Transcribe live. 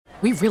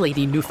We really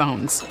need new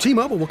phones.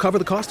 T-Mobile will cover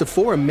the cost of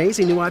 4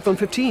 amazing new iPhone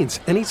 15s,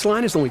 and each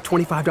line is only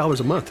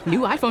 $25 a month. New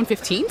iPhone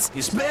 15s?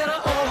 It's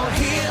better over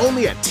here.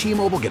 Only at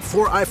T-Mobile, get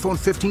 4 iPhone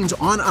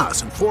 15s on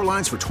us and 4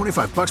 lines for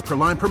 $25 per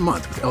line per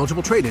month with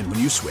eligible trade-in when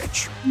you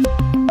switch.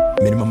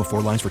 Minimum of 4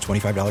 lines for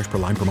 $25 per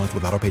line per month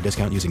with autopay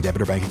discount using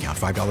debit or bank account.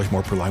 $5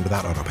 more per line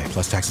without autopay,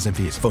 plus taxes and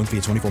fees. Phone fee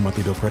at 24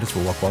 monthly bill credits for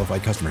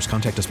well-qualified customers.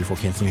 Contact us before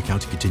canceling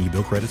account to continue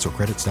bill credits or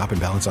credit stop and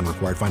balance on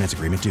required finance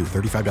agreement due.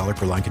 $35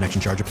 per line connection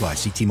charge applies.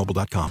 See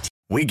T-Mobile.com.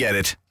 We get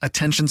it.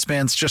 Attention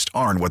spans just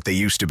aren't what they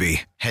used to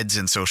be. Heads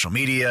in social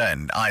media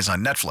and eyes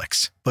on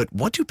Netflix. But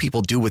what do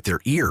people do with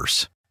their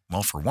ears?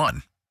 Well, for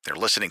one, they're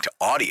listening to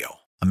audio.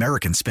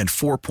 Americans spend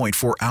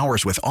 4.4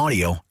 hours with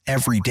audio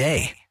every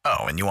day.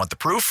 Oh, and you want the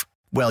proof?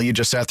 Well, you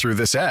just sat through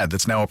this ad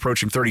that's now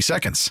approaching 30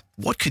 seconds.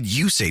 What could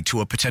you say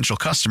to a potential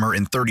customer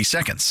in 30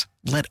 seconds?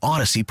 Let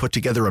Odyssey put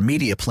together a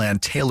media plan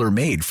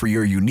tailor-made for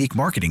your unique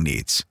marketing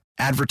needs.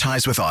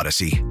 Advertise with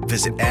Odyssey.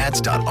 Visit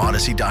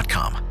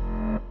ads.odyssey.com.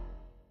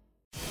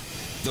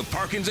 The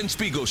Parkins and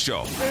Spiegel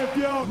Show. If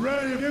y'all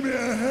ready, give me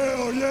a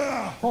hell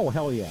yeah. Oh,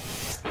 hell yeah.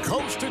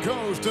 Coast to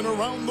coast and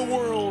around the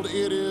world,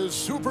 it is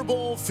Super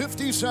Bowl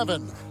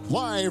 57,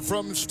 live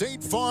from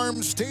State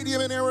Farm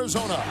Stadium in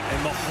Arizona.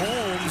 And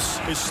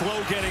Mahomes is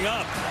slow getting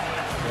up.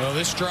 Well,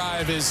 this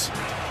drive is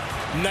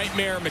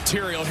nightmare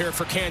material here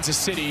for Kansas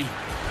City.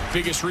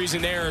 Biggest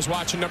reason there is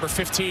watching number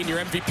 15, your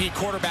MVP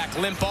quarterback,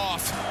 limp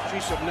off.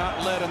 Chiefs have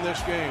not led in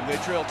this game. They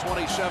trail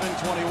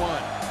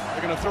 27-21.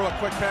 They're going to throw a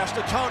quick pass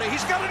to Tony.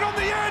 He's got it on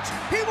the edge.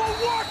 He will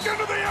walk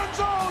into the end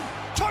zone.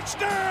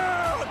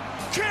 Touchdown!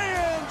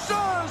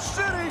 Kansas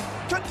City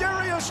to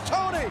Kadarius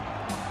Toney.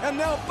 And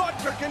now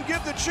Butker can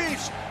give the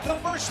Chiefs the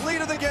first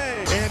lead of the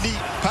game. Andy,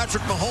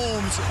 Patrick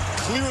Mahomes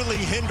clearly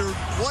hindered.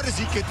 What does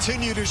he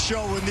continue to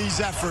show in these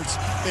efforts,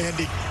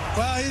 Andy?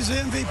 Well, he's the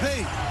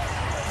MVP.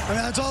 I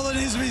mean, that's all that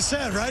needs to be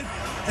said, right?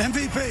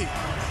 MVP.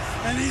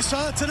 And he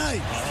saw it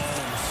tonight.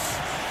 Mahomes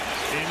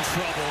in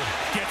trouble.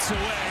 Gets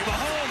away.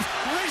 Mahomes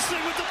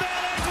racing with the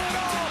bad ankle and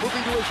all.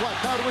 Moving to his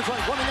left, now to his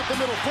right, running up the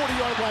middle,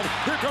 40-yard line.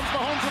 Here comes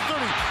Mahomes at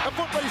 30. A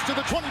foot race to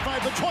the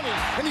 25, the 20,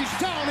 and he's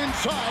down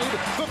inside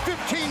the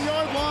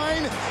 15-yard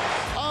line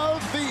of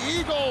the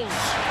Eagles.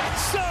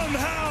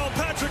 Somehow,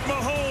 Patrick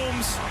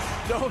Mahomes.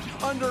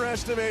 Don't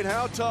underestimate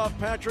how tough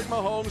Patrick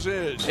Mahomes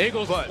is.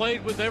 Eagles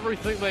played with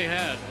everything they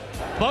had.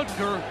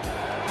 Butker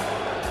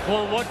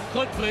for what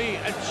could be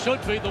and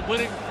should be the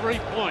winning 3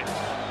 points.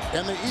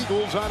 And the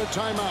Eagles out of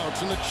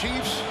timeouts, and the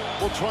Chiefs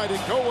will try to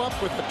go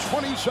up with a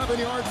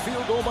 27-yard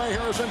field goal by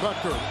Harrison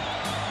Butker.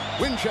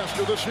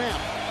 Winchester, the snap.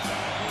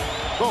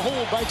 The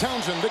hold by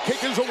Townsend. The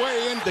kick is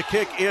away, and the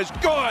kick is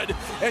good.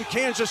 And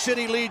Kansas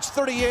City leads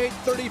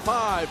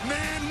 38-35.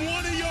 Man,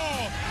 one of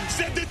y'all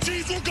said the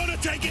Chiefs were going to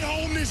take it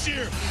home this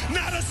year.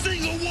 Not a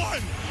single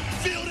one.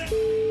 Feel that?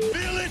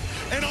 Feel it?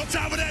 And on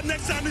top of that,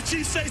 next time the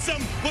Chiefs say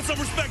something, put some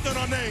respect on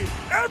our name.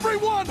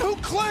 Everyone who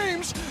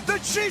claims the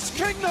Chiefs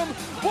Kingdom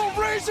will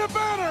raise a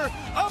banner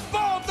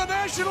above the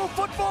National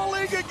Football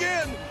League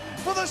again.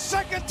 For the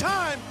second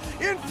time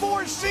in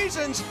 4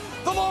 seasons,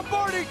 the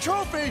Lombardi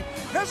Trophy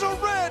has a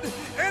red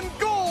and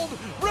gold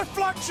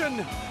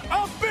reflection.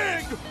 A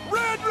big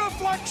red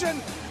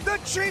reflection. The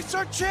Chiefs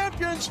are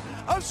champions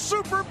of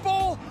Super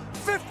Bowl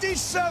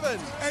 57.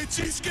 Hey,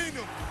 Chiefs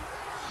Kingdom,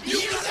 you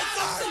gotta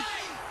fight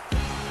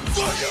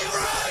for your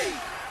right.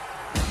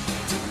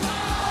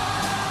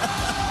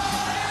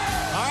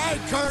 All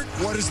right, Kurt,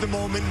 what does the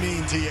moment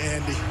mean to you,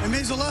 Andy? It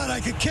means a lot. I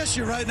could kiss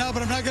you right now,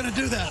 but I'm not going to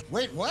do that.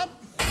 Wait, what?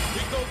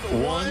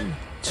 1,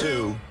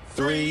 2,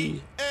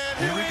 3. And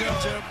here we go,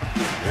 Jim.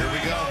 Here we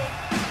go.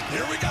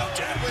 Here we go,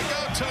 Jim. Here we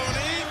go,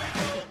 Tony.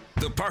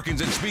 The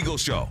Parkins and Spiegel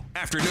Show.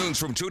 Afternoons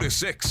from 2 to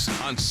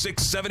 6 on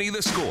 670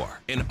 The Score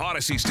in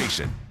Odyssey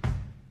Station.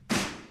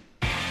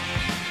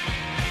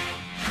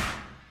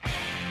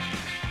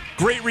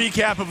 Great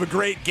recap of a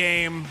great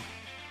game.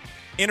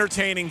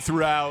 Entertaining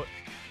throughout.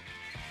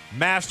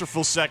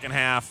 Masterful second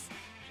half.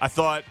 I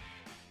thought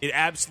it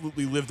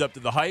absolutely lived up to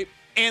the hype,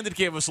 and it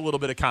gave us a little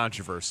bit of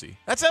controversy.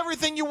 That's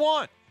everything you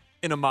want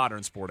in a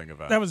modern sporting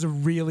event. That was a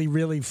really,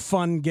 really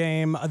fun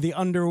game. The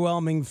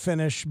underwhelming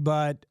finish,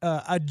 but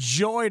a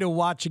joy to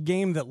watch a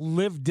game that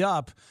lived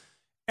up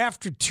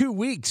after 2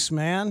 weeks,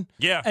 man.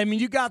 Yeah. I mean,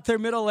 you got there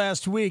middle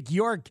last week.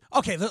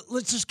 Okay,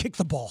 let's just kick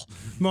the ball.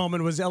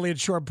 Moment was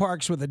Elliott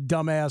Shore-Parks with a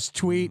dumbass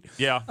tweet.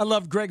 Yeah. I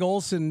love Greg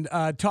Olson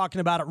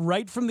talking about it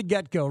right from the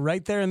get-go,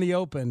 right there in the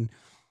open.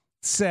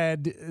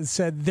 Said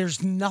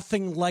there's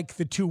nothing like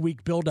the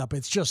 2-week buildup.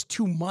 It's just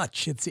too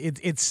much.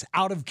 It's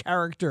out of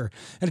character,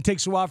 and it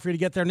takes a while for you to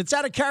get there. And it's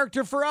out of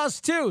character for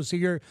us too. So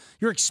you're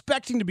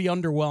expecting to be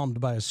underwhelmed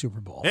by a Super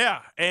Bowl.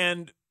 Yeah,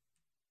 and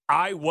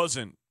I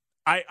wasn't.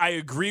 I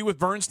agree with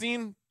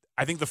Bernstein.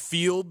 I think the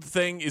field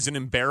thing is an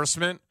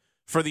embarrassment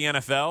for the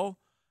NFL.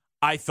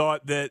 I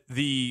thought that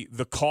the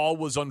call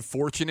was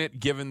unfortunate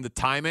given the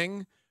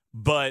timing,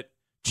 but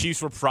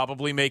Chiefs were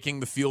probably making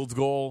the field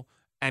goal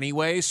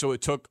anyway, so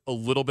it took a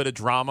little bit of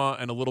drama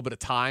and a little bit of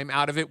time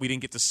out of it. We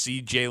didn't get to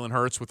see Jalen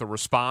Hurts with a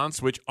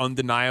response, which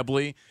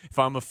undeniably, if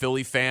I'm a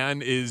Philly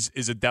fan, is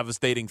a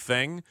devastating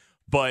thing.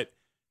 But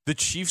the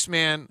Chiefs,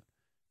 man,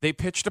 they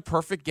pitched a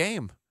perfect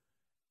game.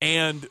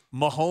 And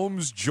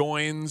Mahomes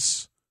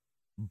joins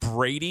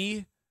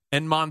Brady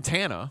and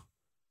Montana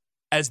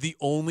as the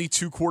only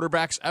two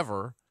quarterbacks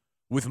ever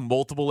with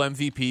multiple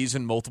MVPs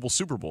and multiple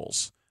Super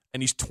Bowls.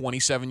 And he's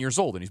 27 years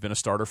old, and he's been a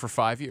starter for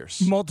 5 years.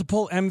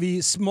 Multiple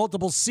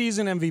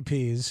season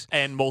MVPs.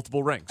 And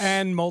multiple rings.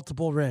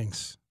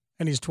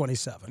 And he's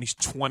 27. And he's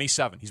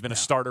 27. He's been a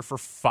starter for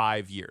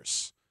 5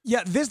 years.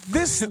 Yeah,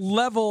 this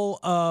level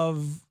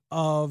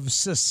of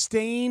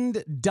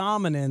sustained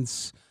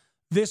dominance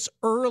this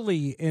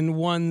early in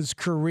one's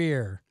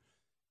career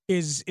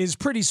is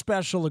pretty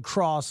special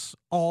across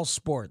all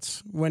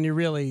sports when you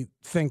really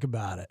think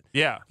about it.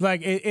 Yeah.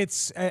 Like,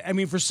 it's, I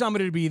mean, for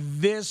somebody to be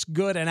this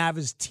good and have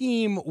his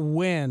team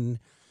win,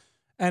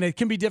 and it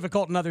can be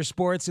difficult in other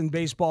sports. In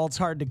baseball, it's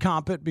hard to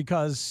comp it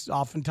because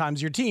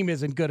oftentimes your team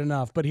isn't good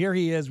enough. But here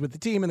he is with the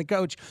team and the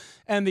coach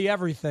and the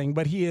everything.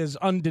 But he is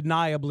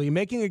undeniably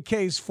making a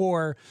case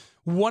for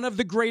one of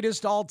the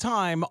greatest all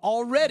time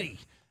already,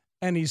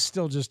 and he's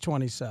still just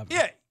 27.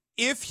 Yeah.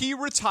 If he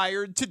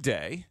retired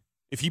today,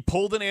 if he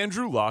pulled an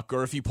Andrew Luck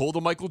or if he pulled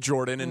a Michael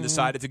Jordan and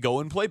decided to go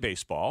and play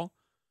baseball,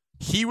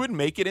 he would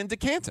make it into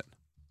Canton.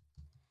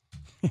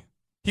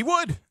 He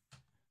would.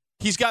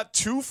 He's got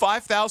 2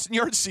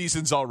 5,000-yard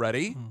seasons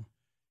already.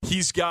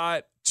 He's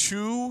got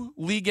 2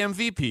 league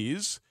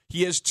MVPs.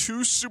 He has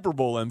 2 Super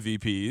Bowl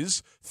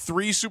MVPs,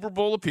 3 Super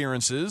Bowl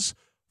appearances,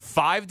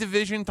 5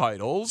 division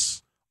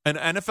titles, an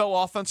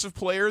NFL Offensive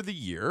Player of the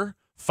Year,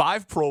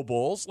 5 Pro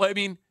Bowls. I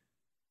mean,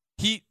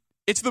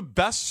 it's the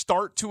best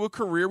start to a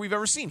career we've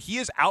ever seen. He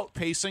is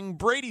outpacing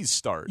Brady's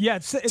start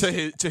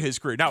to his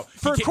career. Now,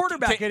 for a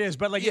quarterback, it is,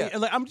 but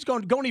I'm just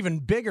going even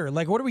bigger.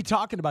 Like, what are we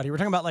talking about here? We're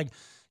talking about, like,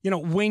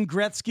 Wayne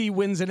Gretzky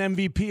wins an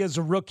MVP as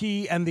a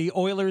rookie, and the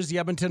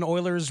Edmonton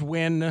Oilers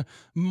win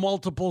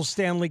multiple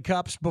Stanley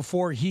Cups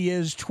before he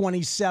is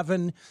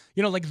 27.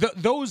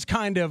 Those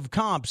kind of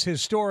comps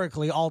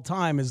historically all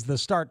time is the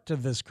start to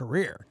this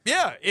career.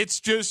 Yeah,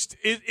 it's just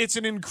it's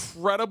an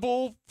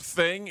incredible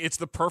thing. It's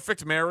the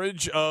perfect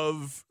marriage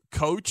of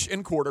coach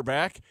and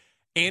quarterback.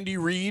 Andy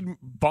Reid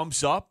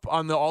bumps up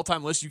on the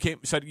all-time list. You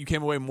said you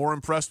came away more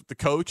impressed with the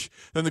coach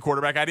than the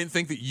quarterback. I didn't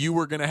think that you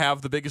were going to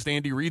have the biggest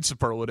Andy Reid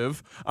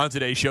superlative on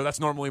today's show. That's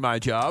normally my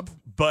job,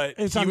 but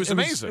he was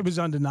amazing. It was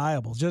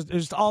undeniable.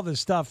 Just all the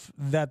stuff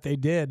that they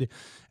did,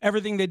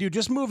 everything they do,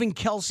 just moving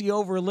Kelsey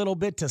over a little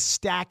bit to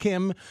stack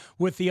him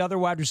with the other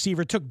wide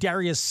receiver, took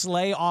Darius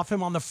Slay off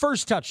him on the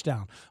first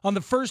touchdown, on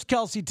the first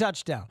Kelsey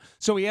touchdown.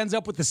 So he ends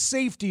up with the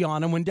safety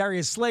on him when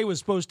Darius Slay was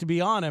supposed to be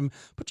on him,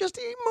 but he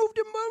moved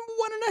him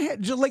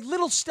 1.5. Just like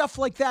little stuff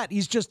like that.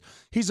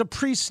 He's a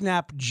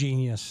pre-snap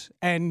genius.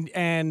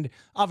 And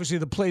obviously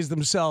the plays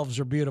themselves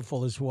are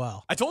beautiful as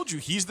well. I told you,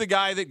 he's the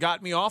guy that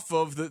got me off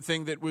of the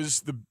thing that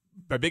was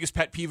my biggest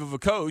pet peeve of a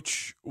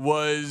coach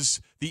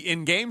was the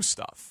in-game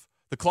stuff,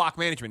 the clock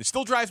management. It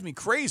still drives me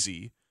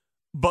crazy,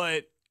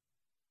 but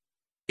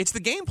it's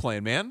the game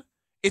plan, man.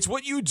 It's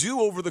what you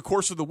do over the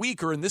course of the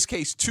week, or in this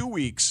case, 2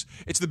 weeks.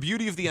 It's the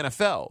beauty of the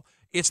NFL.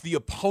 It's the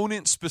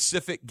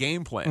opponent-specific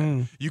game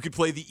plan. You could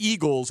play the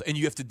Eagles, and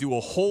you have to do a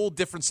whole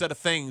different set of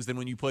things than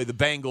when you play the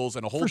Bengals,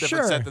 and a whole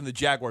different set than the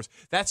Jaguars.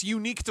 That's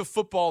unique to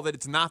football that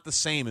it's not the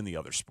same in the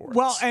other sports.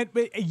 Well,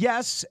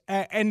 yes,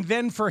 and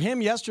then for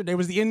him yesterday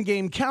was the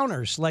in-game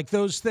counters. Like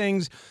those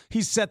things,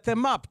 he set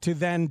them up to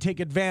then take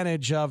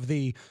advantage of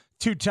the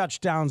 2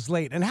 touchdowns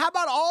late. And how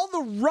about all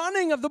the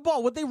running of the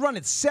ball? Would they run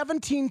it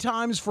 17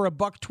 times for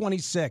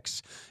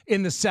 $126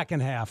 in the second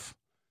half?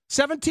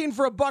 17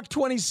 for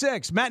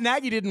 $126. Matt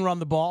Nagy didn't run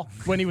the ball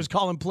when he was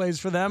calling plays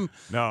for them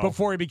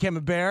before he became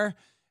a Bear.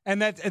 And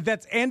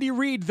that's Andy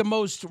Reid, the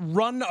most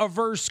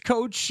run-averse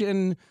coach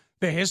in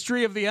the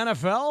history of the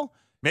NFL.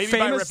 Maybe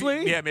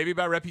famously. Maybe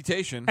by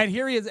reputation. And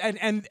here he is,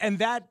 and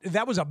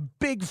that was a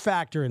big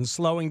factor in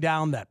slowing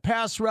down that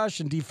pass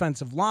rush and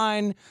defensive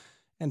line.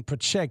 And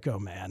Pacheco,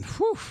 man,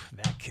 whew,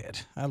 that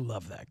kid. I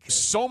love that kid.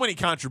 So many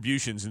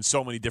contributions in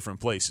so many different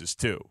places,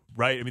 too,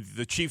 right? I mean,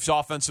 the Chiefs'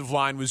 offensive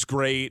line was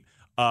great.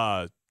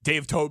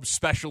 Dave Tobe's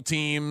special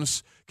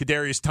teams,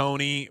 Kadarius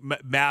Toney,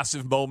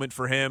 massive moment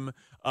for him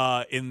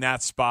in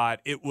that spot.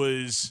 It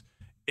was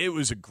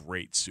a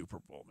great Super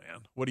Bowl,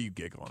 man. What are you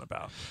giggling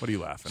about? What are you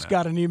laughing at? Just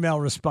got an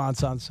email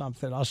response on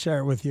something. I'll share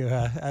it with you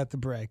at the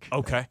break.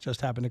 Okay.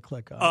 Just happened to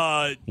click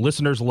on.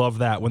 Listeners love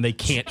that when they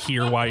can't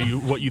hear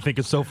what you think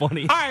is so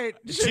funny. All right,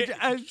 should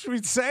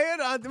we say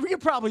it? We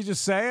could probably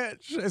just say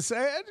it. Should I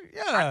say it?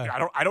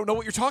 Yeah. I don't know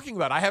what you're talking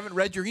about. I haven't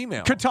read your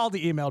email.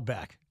 Cataldi emailed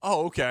back.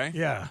 Oh, okay.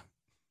 Yeah.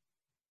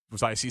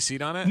 Was I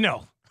CC'd on it?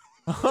 No.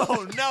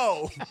 Oh,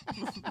 no.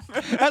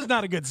 That's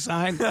not a good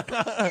sign.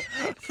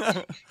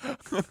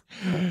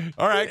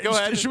 All right, go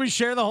ahead. Should we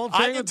share the whole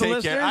thing with the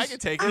listeners? I can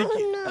take it.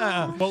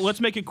 Well,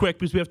 let's make it quick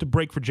because we have to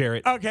break for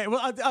Jarrett. Okay,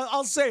 well,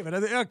 I'll save it.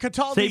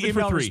 Cataldi Save it for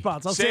email 3.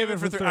 response. I'll save it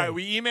for 3. All right,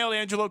 we emailed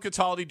Angelo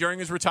Cataldi during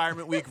his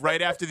retirement week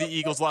right after the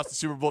Eagles lost the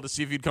Super Bowl to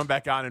see if he'd come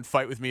back on and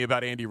fight with me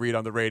about Andy Reid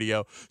on the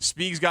radio.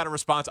 Speegs got a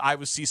response. I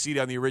was CC'd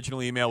on the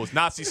original email, was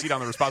not CC'd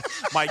on the response.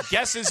 My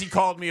guess is he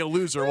called me a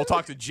loser. We'll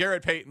talk to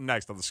Jarrett Payton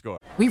next on The Score.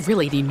 We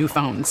really need new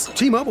phones.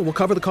 T-Mobile will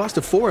cover the cost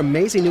of 4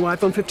 amazing new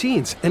iPhone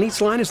 15s, and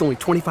each line is only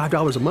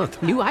 $25 a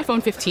month. New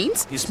iPhone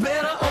 15s? It's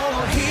better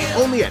over here.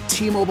 Only at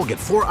T-Mobile, get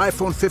 4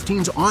 iPhone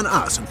 15s on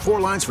us and 4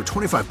 lines for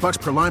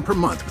 $25 per line per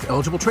month with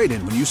eligible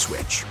trade-in when you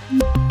switch.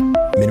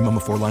 Minimum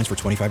of 4 lines for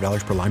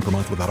 $25 per line per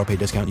month with autopay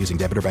discount using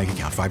debit or bank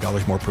account.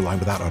 $5 more per line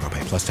without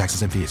autopay, plus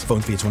taxes and fees. Phone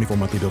fee at 24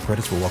 monthly bill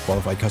credits for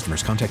well-qualified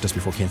customers. Contact us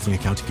before canceling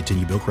account to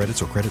continue bill credits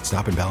or credit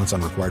stop and balance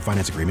on required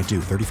finance agreement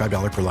due.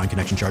 $35 per line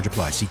connection charge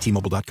applies. See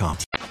T-Mobile.com.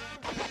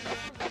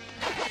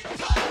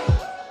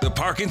 The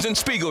Parkinson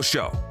Spiegel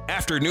Show.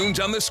 Afternoons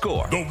on The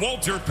Score. The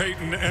Walter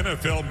Payton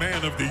NFL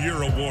Man of the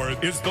Year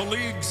Award is the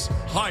league's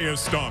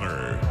highest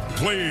honor.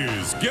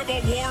 Please give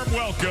a warm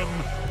welcome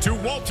to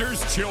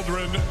Walter's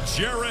children,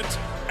 Jarrett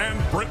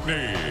and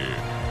Brittany.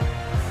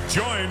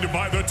 Joined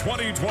by the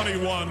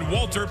 2021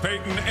 Walter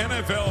Payton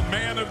NFL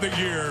Man of the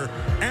Year,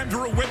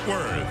 Andrew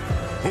Whitworth,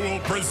 who will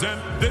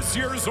present this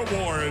year's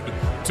award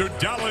to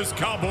Dallas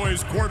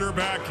Cowboys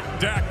quarterback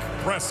Dak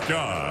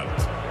Prescott.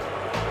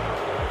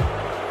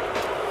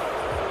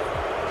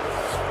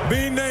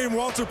 Being named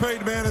Walter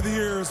Payton Man of the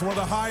Year is one of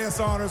the highest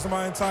honors of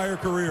my entire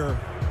career.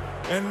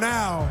 And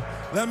now,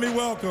 let me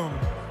welcome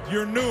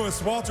your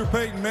newest Walter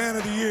Payton Man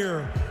of the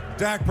Year,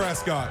 Dak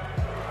Prescott.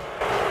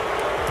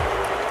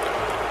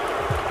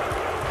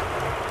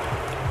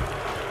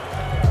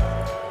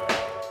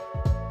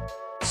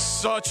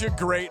 Such a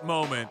great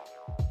moment.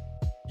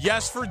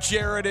 Yes, for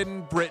Jarrett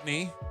and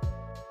Brittany.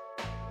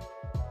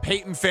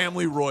 Payton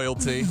family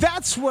royalty.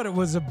 That's what it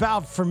was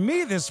about for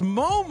me this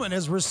moment,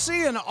 as we're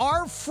seeing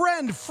our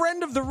friend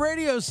of the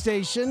radio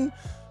station,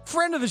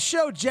 friend of the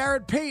show,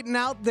 Jarrett Payton,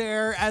 out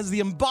there as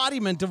the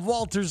embodiment of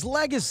Walter's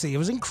legacy. It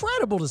was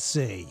incredible to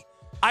see.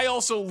 I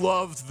also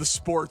loved the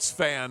sports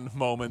fan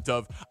moment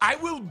of, I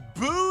will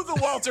boo the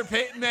Walter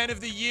Payton Man of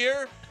the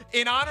Year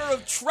in honor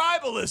of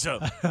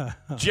tribalism.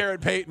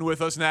 Jarrett Payton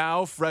with us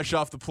now, fresh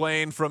off the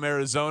plane from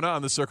Arizona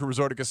on the Circa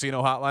Resort and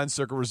Casino hotline.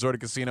 Circa Resort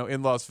and Casino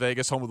in Las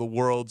Vegas, home of the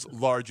world's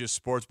largest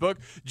sports book.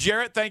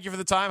 Jarrett, thank you for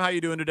the time. How are you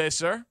doing today,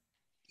 sir?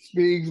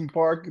 Speaks and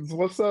Parkins,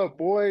 what's up,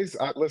 boys?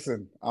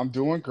 Listen, I'm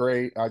doing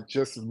great. I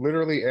just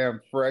literally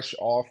am fresh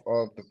off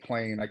of the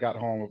plane. I got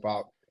home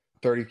about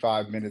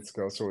 35 minutes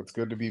ago, so it's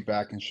good to be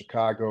back in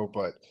Chicago.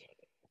 But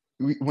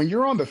when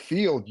you're on the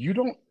field,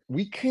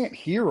 we can't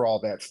hear all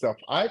that stuff.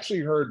 I actually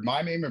heard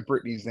my name and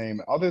Brittany's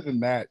name. Other than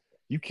that,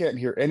 you can't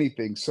hear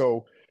anything.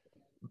 So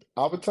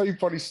I will tell you a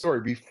funny story.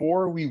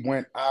 Before we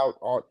went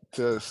out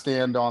to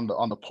stand on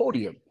the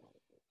podium,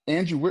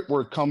 Andrew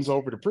Whitworth comes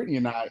over to Brittany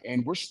and I,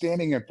 and we're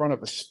standing in front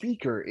of a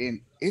speaker, and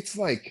it's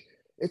like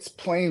it's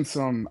playing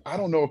some, I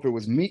don't know if it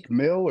was Meek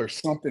Mill or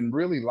something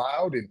really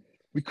loud, and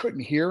we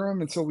couldn't hear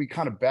him. And so we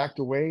kind of backed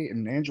away,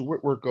 and Andrew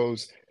Whitworth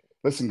goes,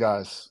 "Listen,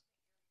 guys,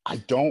 I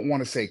don't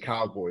want to say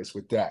Cowboys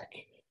with Dak,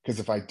 because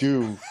if I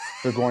do,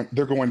 they're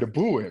going to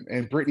boo him."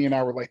 And Brittany and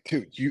I were like,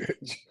 "Dude,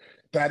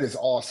 that is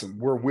awesome.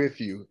 We're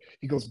with you."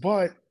 He goes,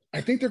 "But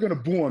I think they're going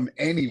to boo him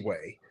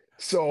anyway.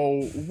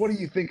 So what do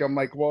you think?" I'm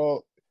like,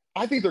 "Well,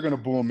 I think they're going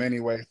to boo him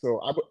anyway.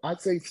 So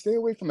I'd say stay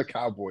away from the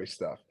Cowboy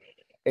stuff."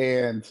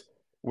 And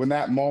when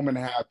that moment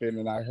happened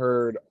and I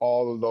heard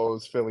all of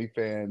those Philly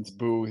fans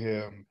boo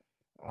him,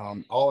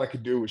 all I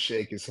could do was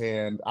shake his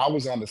hand. I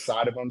was on the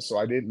side of him, so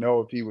I didn't know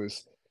if he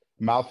was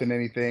mouthing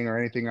anything or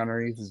anything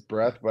underneath his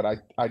breath, but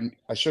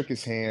I shook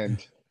his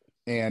hand,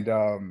 and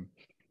I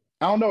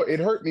don't know, it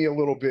hurt me a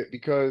little bit,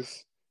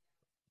 because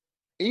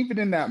even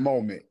in that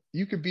moment,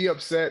 you could be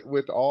upset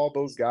with all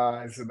those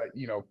guys and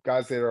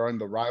guys that are on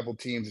the rival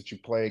teams that you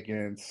play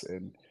against,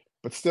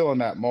 but still in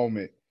that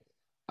moment,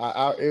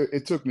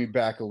 it took me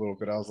back a little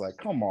bit. I was like,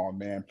 come on,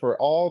 man, for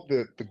all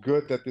the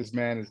good that this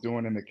man is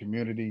doing in the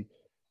community,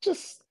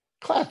 just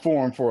clap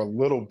for him for a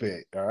little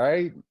bit, all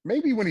right?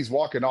 Maybe when he's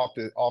walking off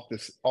the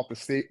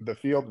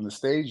field and the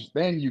stage,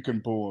 then you can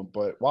boo him.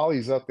 But while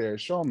he's up there,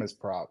 show him his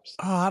props.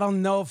 Oh, I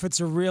don't know if it's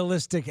a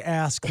realistic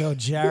ask, though,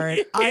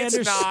 Jarrett.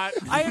 It's not.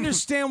 I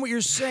understand what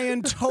you're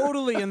saying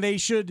totally, and they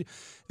should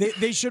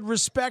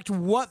respect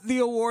what the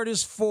award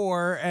is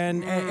for,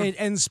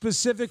 and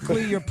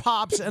specifically your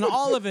pops and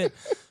all of it.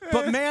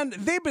 But man,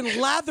 they've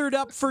been lathered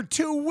up for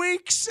 2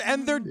 weeks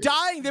and they're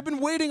dying. They've been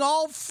waiting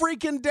all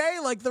freaking day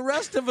like the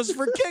rest of us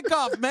for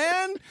kickoff,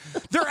 man.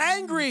 They're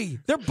angry.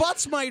 Their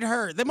butts might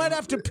hurt. They might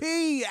have to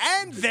pee.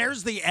 And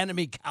there's the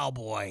enemy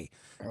Cowboy.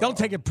 Don't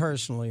take it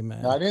personally,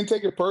 man. I didn't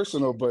take it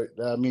personal, but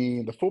I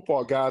mean, the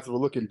football guys were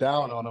looking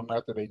down on them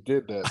after they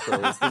did that.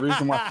 So it's the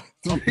reason why.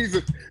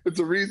 It's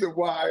the reason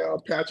why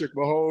Patrick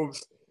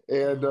Mahomes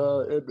And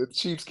the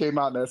Chiefs came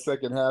out in that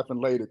second half and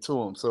laid it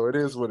to him. So it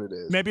is what it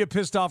is. Maybe a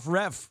pissed off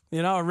ref.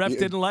 A ref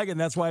didn't like it, and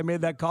that's why I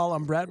made that call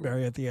on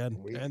Bradbury at the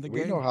end. We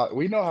know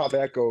how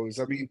that goes.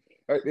 I mean,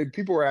 and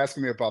people were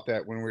asking me about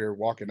that when we were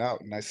walking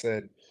out, and I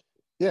said,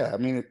 yeah, I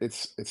mean,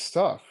 it's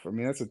tough. I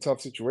mean, that's a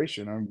tough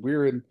situation. I mean, we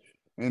were in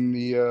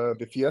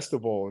the Fiesta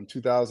Bowl in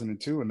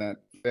 2002 in that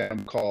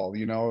call,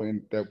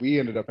 and that we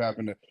ended up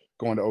having to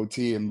go into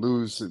OT and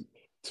lose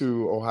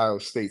to Ohio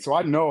State. So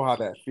I know how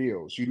that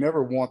feels. You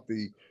never want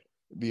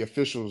the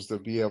officials to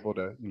be able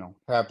to,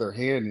 have their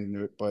hand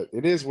in it, but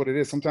it is what it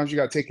is. Sometimes you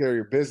got to take care of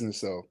your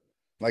business, though.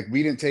 Like,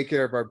 we didn't take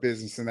care of our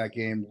business in that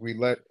game. We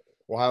let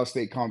Ohio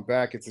State come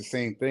back. It's the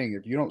same thing.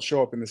 If you don't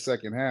show up in the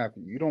second half,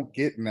 you don't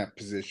get in that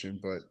position.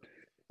 But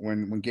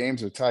when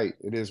games are tight,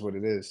 it is what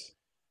it is.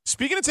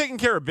 Speaking of taking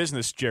care of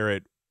business,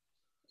 Jarrett,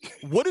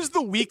 what is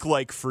the week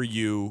like for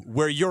you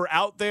where you're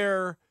out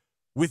there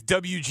with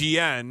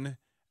WGN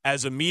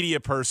as a media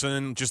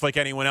person, just like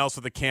anyone else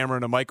with a camera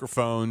and a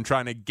microphone,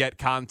 trying to get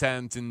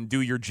content and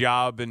do your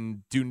job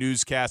and do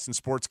newscasts and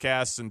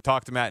sportscasts and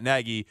talk to Matt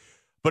Nagy,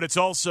 but it's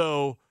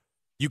also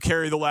you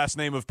carry the last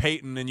name of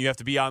Payton and you have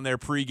to be on there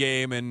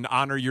pregame and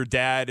honor your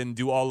dad and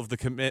do all of the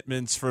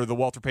commitments for the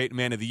Walter Payton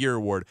Man of the Year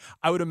award.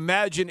 I would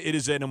imagine it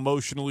is an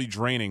emotionally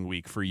draining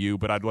week for you,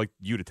 but I'd like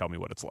you to tell me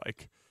what it's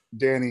like.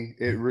 Danny,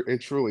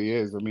 it truly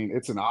is. I mean,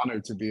 it's an honor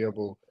to be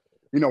able –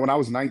 when I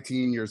was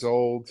 19 years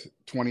old,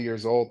 20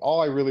 years old, all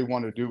I really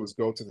wanted to do was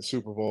go to the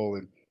Super Bowl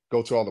and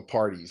go to all the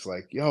parties.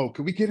 Like, yo,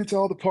 could we get into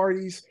all the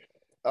parties?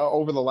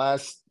 Over the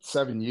last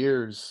 7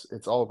 years,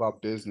 it's all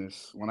about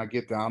business. When I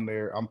get down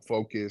there, I'm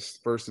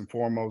focused. First and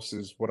foremost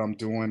is what I'm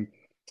doing,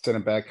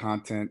 sending back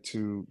content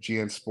to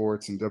GN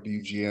Sports and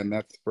WGN.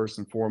 That's first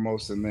and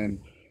foremost. And then,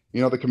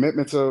 the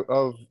commitments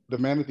of the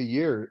Man of the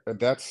Year,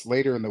 that's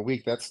later in the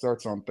week. That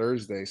starts on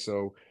Thursday.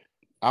 So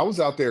I was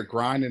out there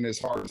grinding as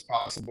hard as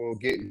possible,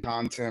 getting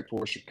content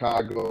for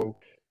Chicago.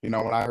 When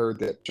I heard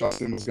that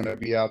Justin was going to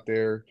be out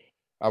there,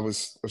 I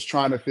was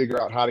trying to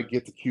figure out how to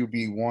get to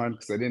QB1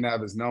 because I didn't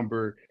have his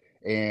number.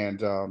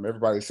 And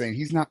everybody was saying,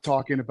 he's not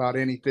talking about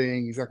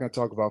anything. He's not going to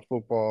talk about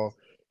football.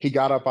 He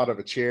got up out of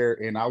a chair,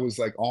 and I was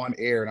like on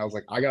air, and I was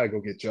like, I got to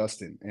go get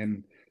Justin.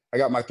 And I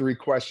got my 3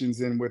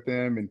 questions in with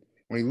him. And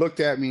when he looked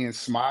at me and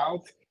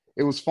smiled,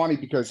 it was funny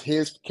because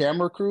his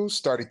camera crew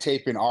started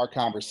taping our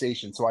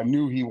conversation. So I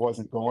knew he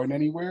wasn't going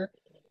anywhere.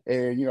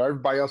 And,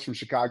 everybody else from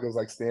Chicago was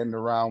like standing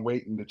around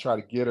waiting to try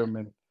to get him.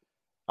 And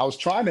I was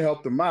trying to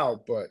help them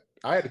out, but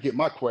I had to get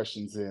my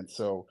questions in.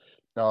 So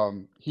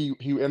he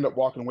ended up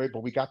walking away,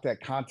 but we got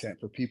that content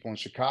for people in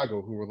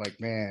Chicago who were like,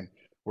 man,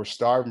 we're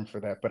starving for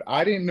that. But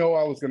I didn't know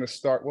I was going to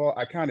start. Well,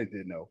 I kind of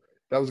did know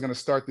that I was going to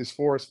start this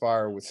forest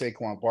fire with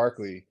Saquon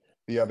Barkley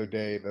the other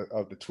day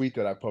of the tweet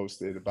that I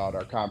posted about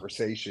our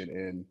conversation.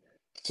 And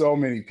so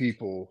many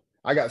people,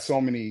 I got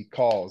so many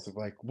calls of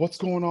like, what's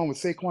going on with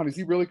Saquon? Is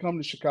he really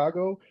coming to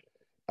Chicago?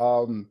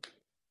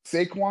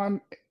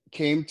 Saquon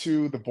came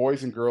to the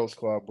Boys and Girls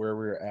Club where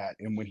we were at.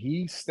 And when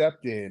he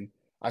stepped in,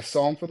 I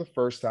saw him for the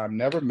first time,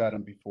 never met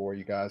him before,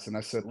 you guys. And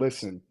I said,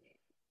 listen,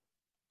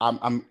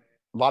 I'm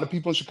a lot of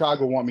people in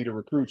Chicago want me to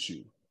recruit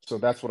you. So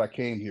that's what I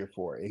came here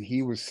for. And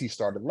he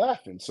started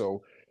laughing.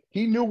 So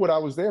he knew what I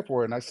was there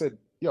for. And I said,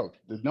 yo,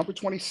 the number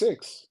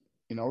 26,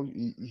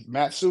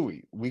 Matt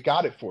Suhey, we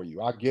got it for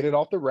you. I'll get it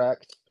off the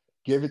rack,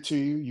 give it to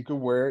you. You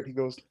can wear it. He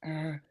goes,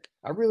 I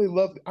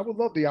would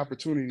love the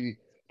opportunity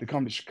to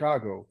come to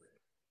Chicago.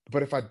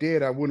 But if I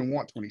did, I wouldn't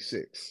want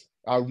 26.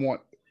 I would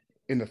want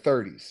in the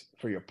 30s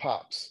for your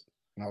pops.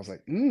 And I was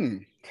like,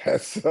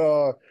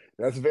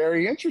 that's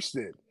very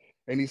interesting.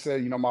 And he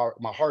said,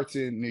 my heart's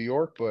in New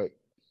York, but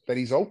that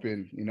he's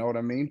open, you know what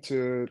I mean,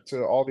 to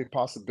all the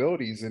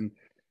possibilities. And,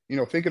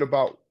 thinking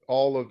about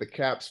all of the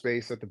cap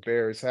space that the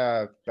Bears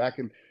have back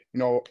in,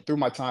 through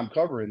my time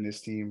covering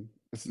this team,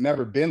 it's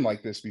never been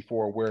like this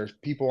before where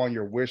people on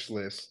your wish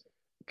list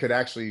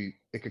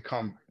it could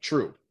come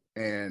true.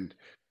 And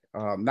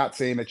not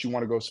saying that you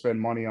want to go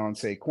spend money on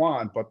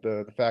Saquon, but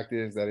the fact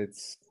is that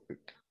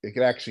it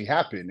could actually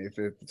happen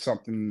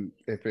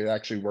if it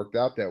actually worked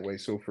out that way.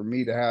 So for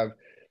me to have,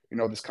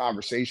 this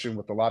conversation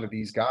with a lot of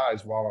these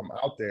guys while I'm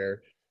out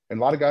there, and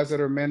a lot of guys that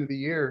are Men of the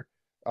Year,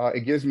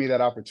 it gives me that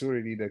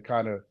opportunity to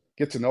kind of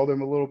get to know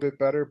them a little bit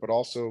better, but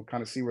also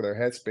kind of see where their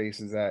headspace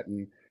is at.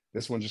 And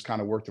this one just kind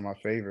of worked in my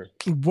favor.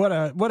 What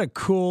a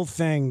cool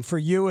thing for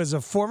you as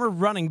a former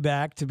running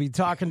back to be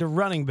talking to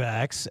running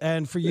backs,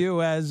 and for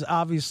you as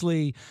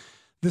obviously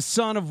the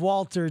son of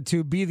Walter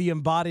to be the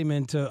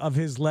embodiment of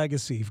his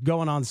legacy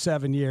going on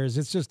 7 years.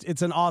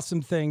 It's an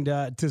awesome thing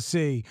to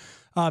see.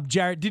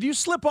 Jarrett, did you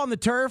slip on the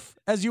turf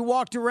as you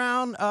walked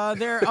around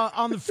there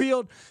on the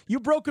field? You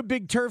broke a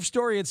big turf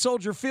story at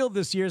Soldier Field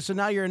this year, so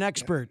now you're an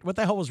expert. What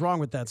the hell was wrong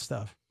with that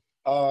stuff?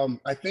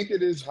 I think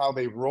it is how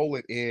they roll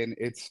it in.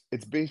 It's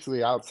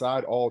basically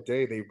outside all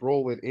day. They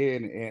roll it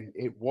in, and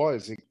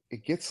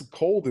it gets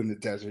cold in the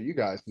desert, you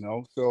guys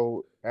know.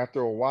 So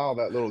after a while,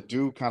 that little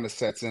dew kind of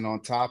sets in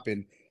on top,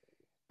 and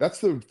That's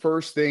the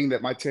first thing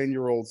that my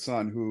 10-year-old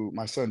son,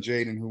 my son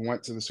Jaden, who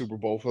went to the Super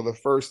Bowl for the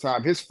first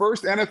time, his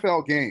first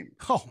NFL game.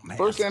 Oh, man.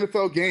 First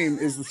NFL game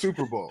is the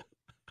Super Bowl.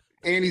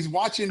 And he's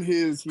watching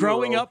his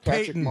growing hero, up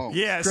Patrick Peyton. Mahomes.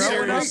 Yeah,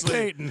 Growing up seriously.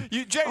 Peyton.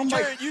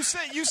 Jared, you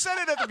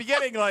said it at the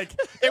beginning like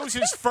it was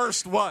his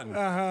first one.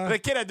 The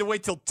kid had to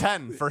wait till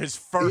 10 for his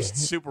first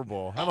Super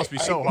Bowl. That must be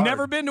so hard.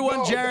 Never been to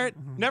one, Jarrett.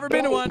 Never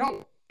been to one.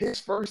 No, his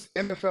first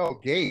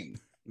NFL game.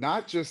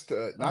 Not just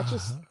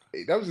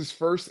that was his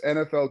first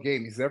NFL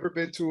game. He's never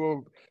been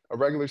to a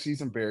regular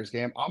season Bears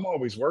game. I'm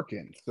always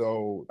working,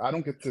 so I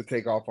don't get to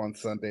take off on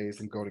Sundays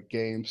and go to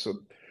games. So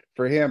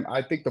for him,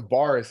 I think the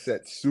bar is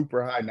set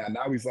super high now.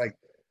 Now he's like,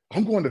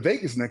 I'm going to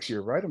Vegas next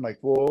year, right? I'm like,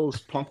 well,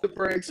 pump the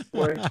brakes,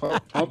 boy.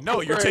 Pump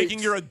No, the you're brakes. taking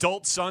your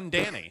adult son,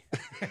 Danny.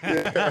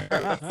 Yeah,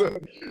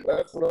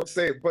 that's what I'm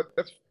saying. But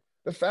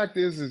the fact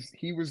is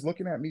he was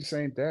looking at me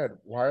saying, Dad,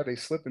 why are they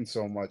slipping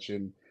so much?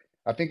 And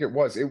I think it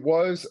was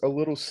a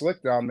little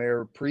slick down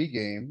there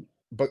pregame,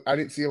 but I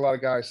didn't see a lot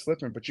of guys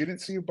slipping. But you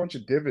didn't see a bunch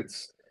of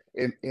divots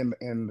in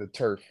the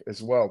turf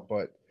as well.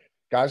 But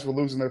guys were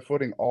losing their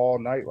footing all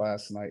night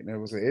last night, and it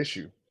was an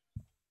issue.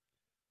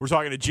 We're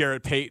talking to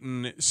Jarrett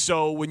Payton.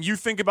 So when you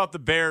think about the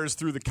Bears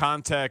through the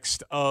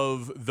context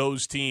of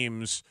those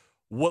teams,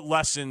 what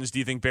lessons do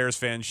you think Bears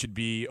fans should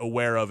be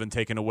aware of and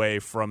taken away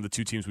from the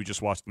two teams we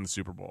just watched in the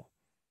Super Bowl?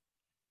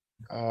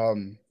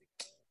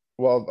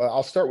 Well,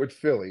 I'll start with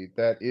Philly,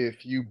 that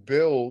if you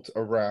build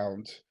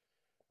around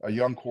a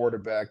young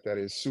quarterback that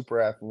is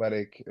super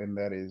athletic and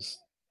that is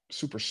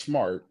super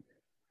smart,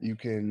 you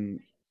can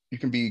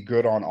be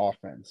good on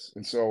offense.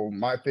 And so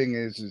my thing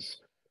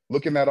is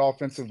looking at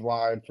offensive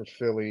line for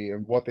Philly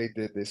and what they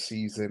did this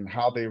season,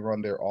 how they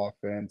run their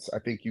offense. I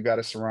think you got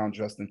to surround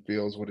Justin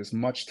Fields with as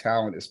much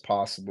talent as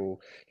possible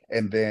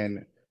and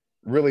then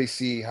really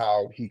see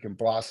how he can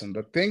blossom.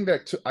 The thing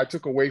that I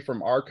took away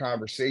from our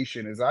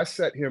conversation is I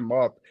set him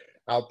up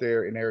out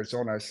there in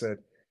Arizona. I said,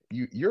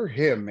 you're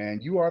him, man.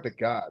 You are the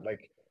guy.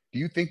 Like, do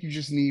you think you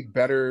just need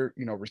better,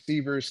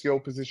 receivers, skill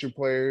position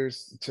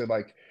players to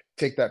like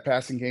take that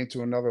passing game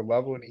to another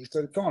level? And he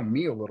said, it's on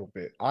me a little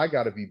bit. I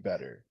got to be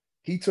better.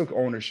 He took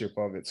ownership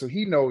of it. So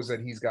he knows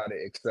that he's got to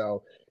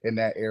excel in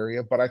that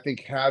area. But I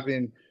think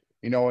having,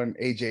 an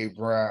A.J.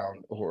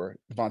 Brown or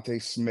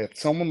Devontae Smith,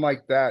 someone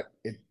like that,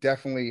 it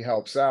definitely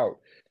helps out.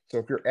 So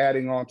if you're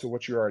adding on to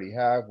what you already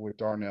have with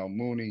Darnell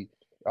Mooney,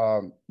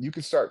 you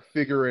can start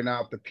figuring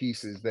out the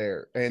pieces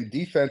there. And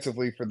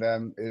defensively for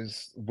them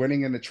is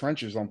winning in the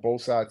trenches on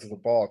both sides of the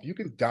ball. If you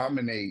can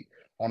dominate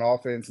on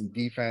offense and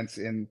defense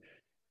in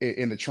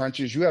the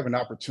trenches, you have an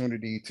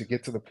opportunity to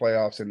get to the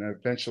playoffs and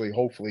eventually,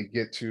 hopefully,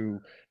 get to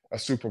a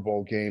Super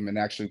Bowl game and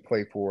actually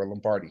play for a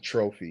Lombardi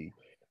trophy.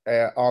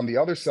 On the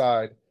other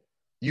side,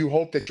 you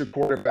hope that your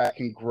quarterback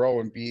can grow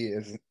and be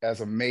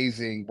as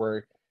amazing where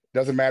it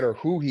doesn't matter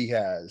who he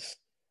has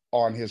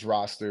on his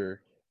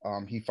roster,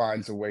 he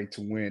finds a way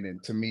to win.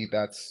 And to me,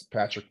 that's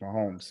Patrick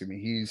Mahomes. I mean,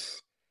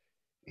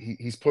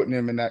 he's putting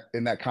him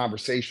in that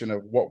conversation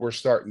of what we're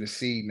starting to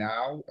see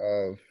now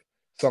of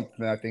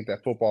something I think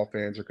that football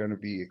fans are going to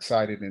be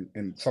excited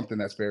and something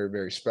that's very,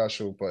 very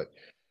special. But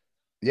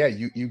yeah,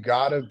 you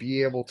got to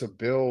be able to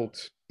build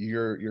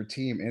your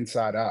team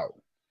inside out.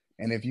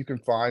 And if you can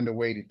find a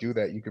way to do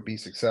that, you could be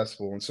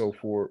successful. And so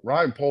for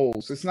Ryan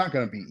Poles, it's not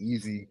going to be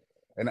easy.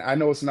 And I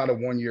know it's not a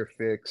one-year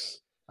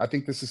fix. I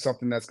think this is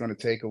something that's going to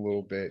take a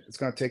little bit. It's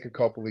going to take a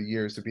couple of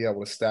years to be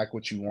able to stack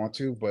what you want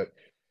to, but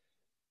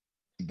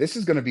this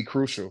is going to be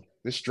crucial.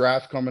 This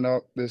draft coming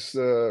up, this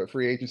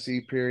free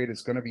agency period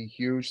is going to be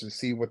huge to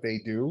see what they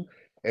do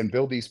and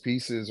build these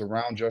pieces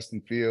around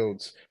Justin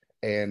Fields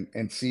and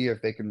see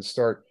if they can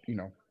start,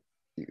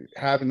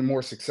 having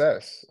more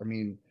success. I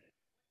mean,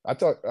 I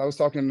was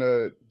talking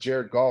to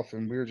Jared Goff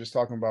and we were just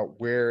talking about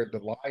where the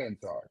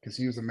Lions are because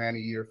he was a man of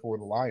the year for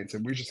the Lions.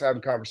 And we were just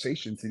having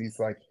conversations and he's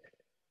like,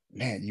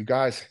 man, you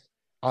guys,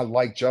 I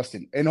like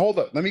Justin. And hold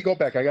up, let me go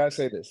back. I got to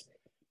say this.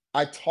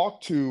 I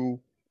talked to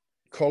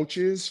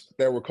coaches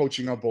that were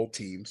coaching on both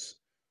teams.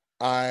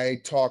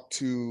 I talked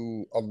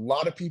to a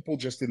lot of people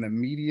just in the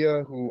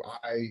media who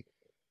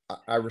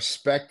I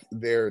respect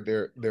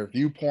their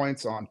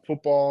viewpoints on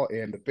football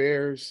and the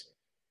Bears.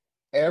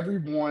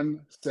 Everyone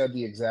said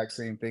the exact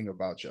same thing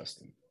about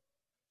Justin.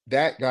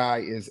 That guy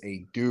is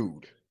a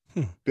dude.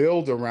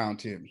 Build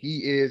around him.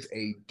 He is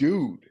a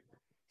dude.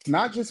 It's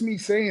not just me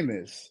saying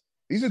this.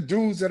 These are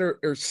dudes that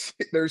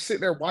they're sitting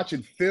there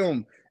watching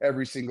film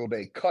every single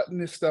day, cutting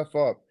this stuff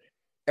up.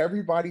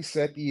 Everybody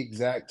said the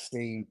exact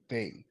same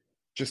thing.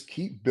 Just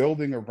keep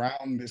building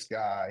around this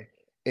guy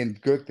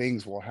and good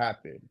things will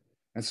happen.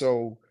 And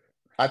so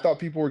I thought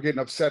people were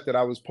getting upset that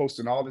I was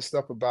posting all this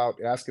stuff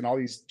about asking all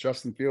these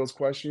Justin Fields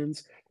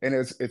questions. And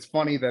it's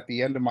funny that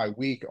the end of my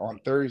week on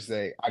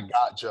Thursday, I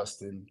got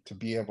Justin to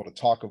be able to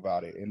talk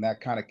about it. And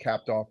that kind of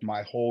capped off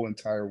my whole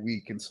entire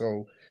week. And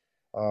so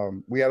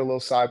we had a little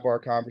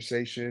sidebar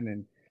conversation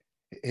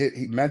and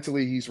he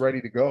mentally, he's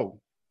ready to go.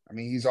 I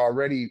mean, he's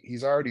already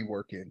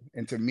working.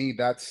 And to me,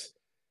 that's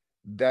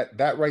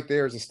that right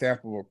there is a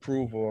stamp of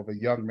approval of a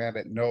young man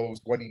that knows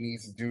what he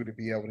needs to do to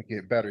be able to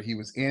get better. He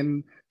was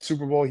in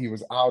Super Bowl. He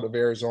was out of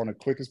Arizona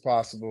quick as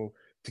possible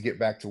to get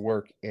back to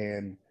work.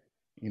 And,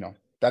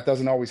 that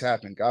doesn't always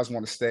happen. Guys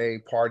want to stay,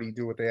 party,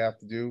 do what they have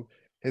to do.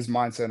 His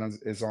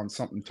mindset is on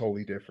something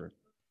totally different.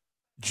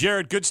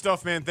 Jared, good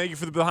stuff, man. Thank you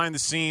for the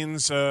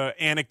behind-the-scenes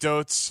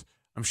anecdotes.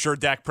 I'm sure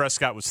Dak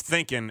Prescott was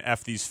thinking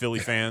F these Philly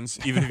fans,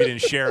 even if he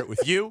didn't share it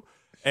with you.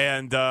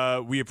 And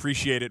we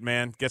appreciate it,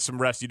 man. Get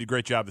some rest. You did a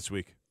great job this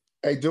week.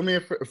 Hey, do me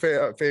a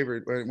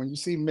favor. When you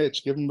see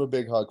Mitch, give him a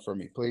big hug for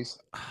me, please.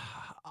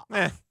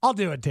 I'll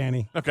do it,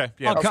 Danny. Okay.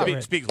 Yeah,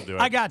 Speaks will do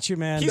it. I got you,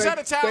 man. He's out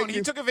of town.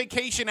 He took a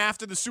vacation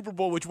after the Super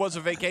Bowl, which was a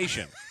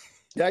vacation.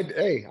 Yeah,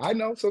 hey, I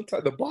know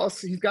sometimes the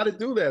boss, he's got to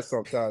do that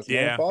sometimes.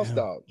 Yeah. Man, boss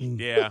dog.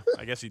 Yeah,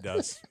 I guess he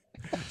does.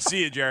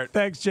 See you, Jarrett.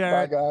 Thanks,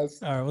 Jarrett. Bye,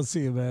 guys. All right, we'll see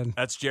you, man.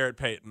 That's Jarrett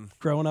Payton.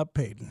 Growing up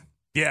Payton.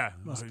 Yeah.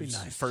 Must be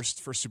nice.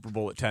 First Super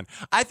Bowl at 10.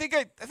 I think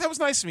that was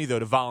nice of me, though,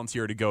 to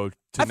volunteer to go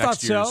to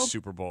next year's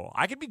Super Bowl.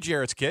 I could be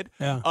Jarrett's kid.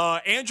 Yeah.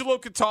 Angelo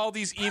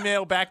Cataldi's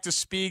email back to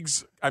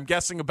Speegs, I'm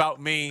guessing about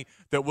me,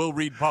 that we'll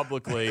read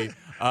publicly,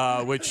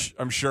 which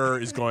I'm sure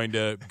is going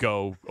to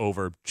go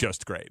over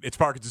just great. It's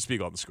Parkinson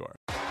Spiegel on The Score.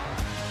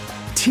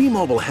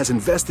 T-Mobile has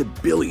invested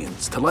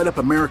billions to light up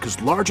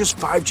America's largest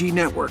 5G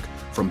network,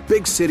 from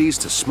big cities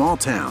to small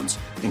towns,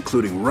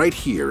 including right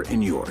here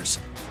in yours.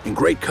 And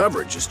great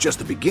coverage is just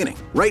the beginning.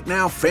 Right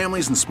now,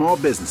 families and small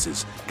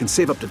businesses can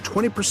save up to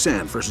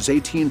 20% versus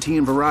AT&T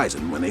and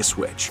Verizon when they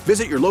switch.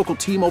 Visit your local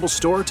T-Mobile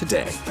store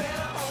today.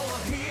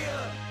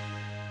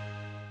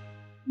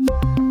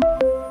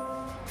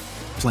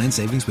 Plan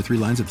savings with 3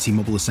 lines of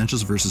T-Mobile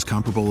Essentials versus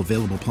comparable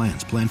available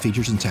plans. Plan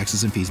features and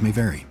taxes and fees may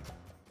vary.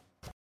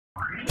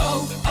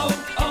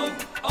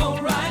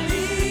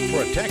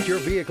 Protect your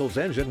vehicle's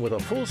engine with a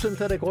full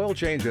synthetic oil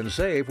change and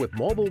save with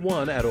Mobil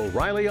 1 at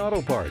O'Reilly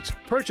Auto Parts.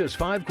 Purchase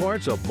 5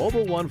 quarts of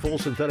Mobil 1 full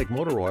synthetic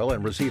motor oil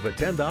and receive a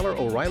 $10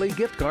 O'Reilly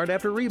gift card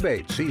after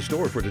rebate. See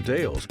store for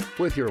details.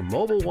 With your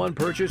Mobil 1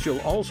 purchase,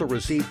 you'll also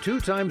receive 2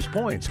 times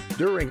points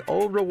during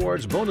O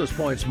Rewards Bonus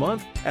Points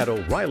Month at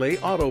O'Reilly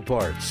Auto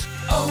Parts.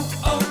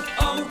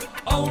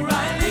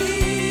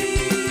 O'Reilly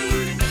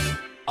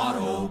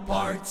Auto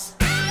Parts.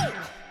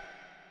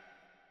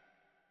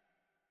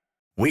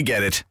 We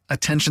get it.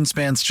 Attention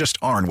spans just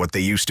aren't what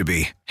they used to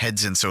be.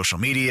 Heads in social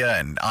media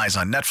and eyes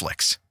on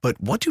Netflix. But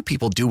what do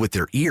people do with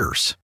their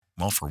ears?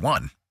 Well, for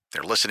one,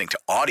 they're listening to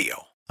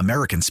audio.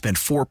 Americans spend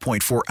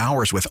 4.4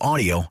 hours with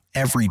audio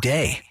every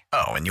day.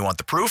 Oh, and you want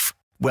the proof?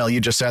 Well, you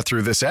just sat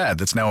through this ad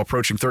that's now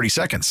approaching 30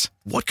 seconds.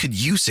 What could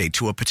you say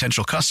to a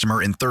potential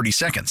customer in 30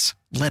 seconds?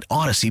 Let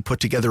Odyssey put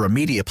together a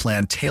media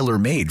plan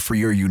tailor-made for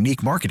your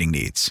unique marketing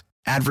needs.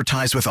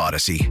 Advertise with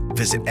Odyssey.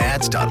 Visit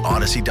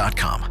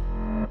ads.odyssey.com.